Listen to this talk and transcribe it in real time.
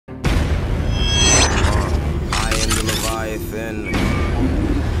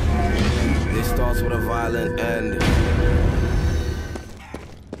starts with a violent end.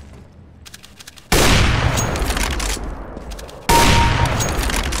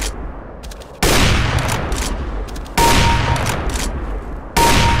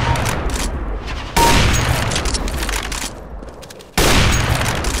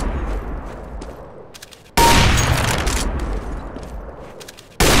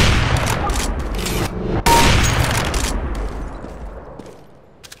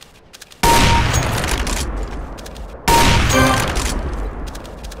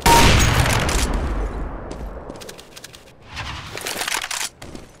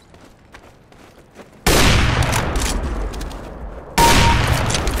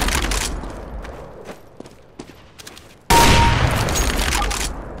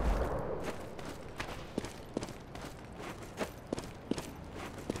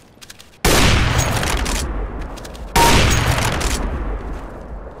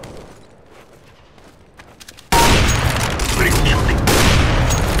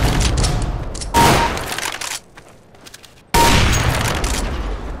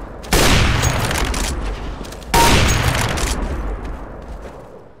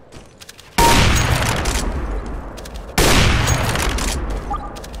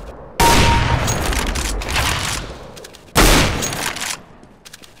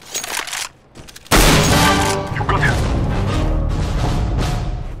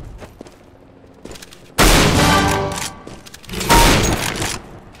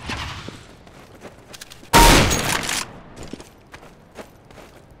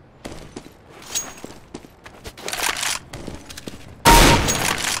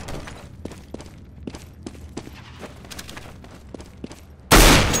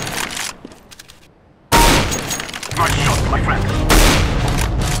 Nice shot, my friend.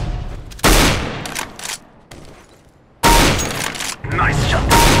 Nice shot.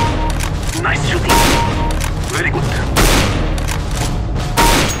 Nice shooting. Very good.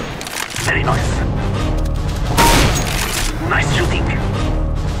 Very nice. Nice shooting.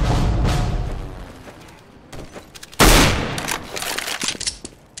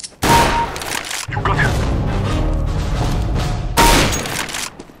 You got him.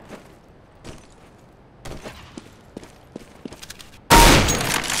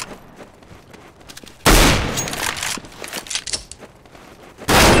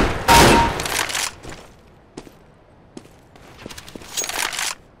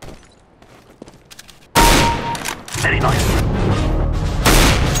 Very nice.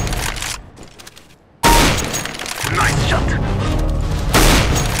 Nice shot.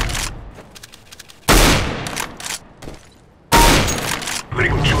 Very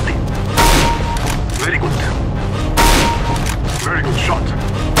good shooting. Very good. Very good shot.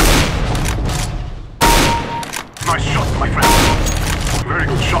 Nice shot, my friend. Very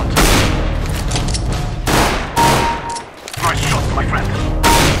good shot. Nice shot, my friend.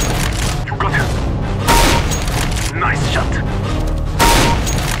 You got him. Nice shot.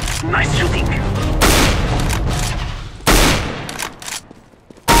 Nice shooting.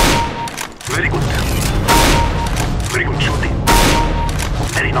 Very good. Very good shooting.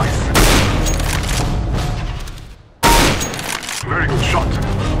 Very nice. Very good shot.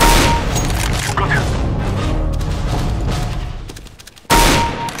 You got him.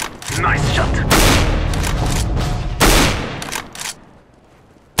 Nice shot.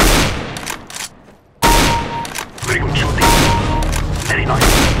 Very good shooting. Very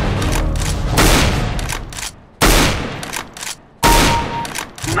nice.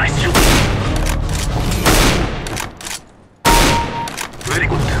 Nice shooting. Very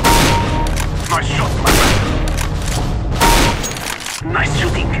good. Nice shot, my friend. Nice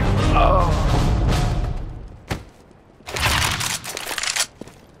shooting.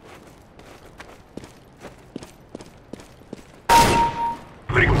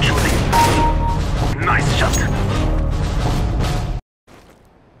 Very good shooting. Nice shot.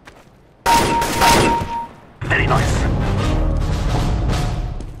 Very nice.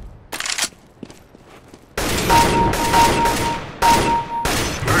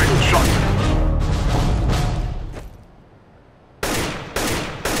 Very good shot.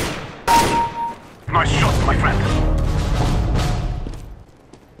 Nice shot, my friend.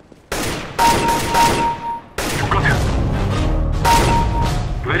 You got him.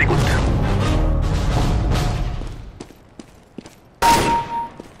 Very good.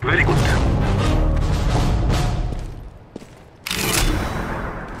 Very good.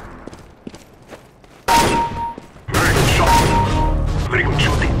 Very good shot. Very good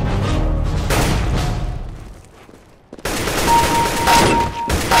shooting.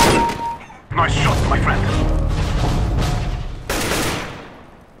 Nice shot, my friend.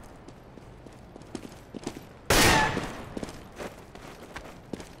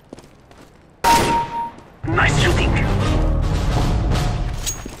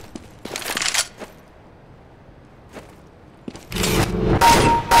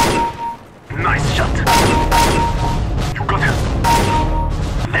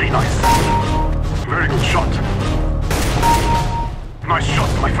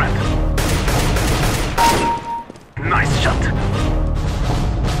 shot, my friend. Nice shot.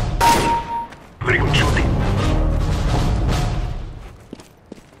 Very good shooting.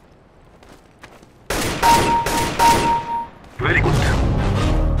 Very good.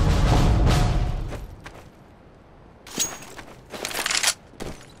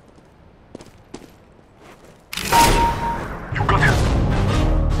 You got him.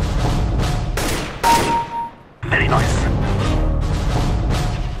 Very nice.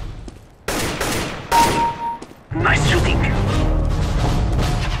 Nice shooting.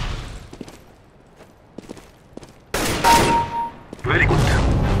 Very good.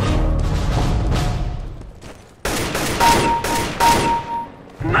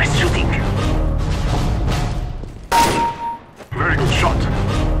 Nice shooting. Very good shot.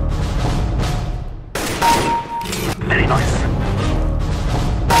 Very nice.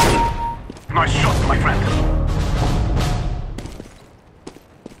 Nice shot, my friend.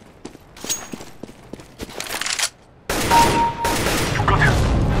 You got him.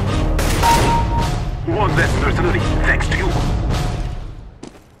 One less mercenary, thanks to you.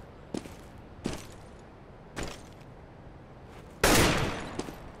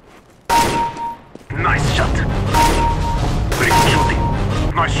 Nice shot. Very good shooting.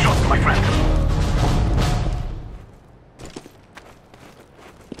 Nice shot, my friend.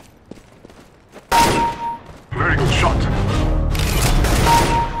 Very good shot.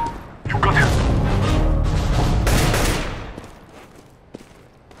 You got him.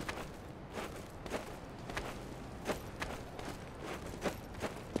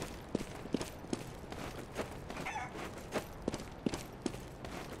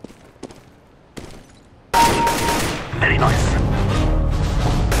 Very nice.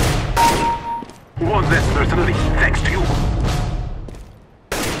 One less mercenary, thanks to you.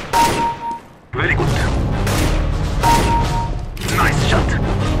 Very good. Nice shot.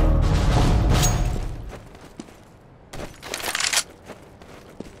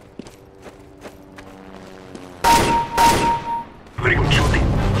 Very good shooting.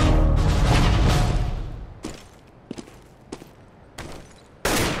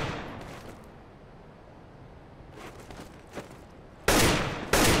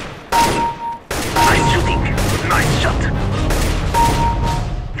 Nice shooting. Nice shot.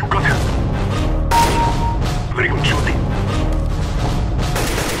 You got him. Very good shooting.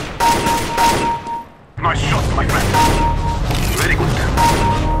 Nice shot, my friend. Very good.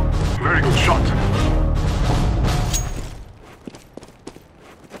 Very good shot.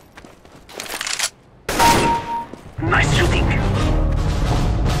 Nice shooting.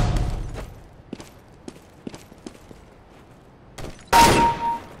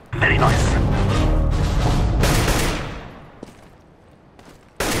 Very nice.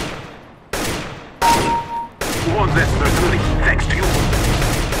 One less mercenary, thanks to you.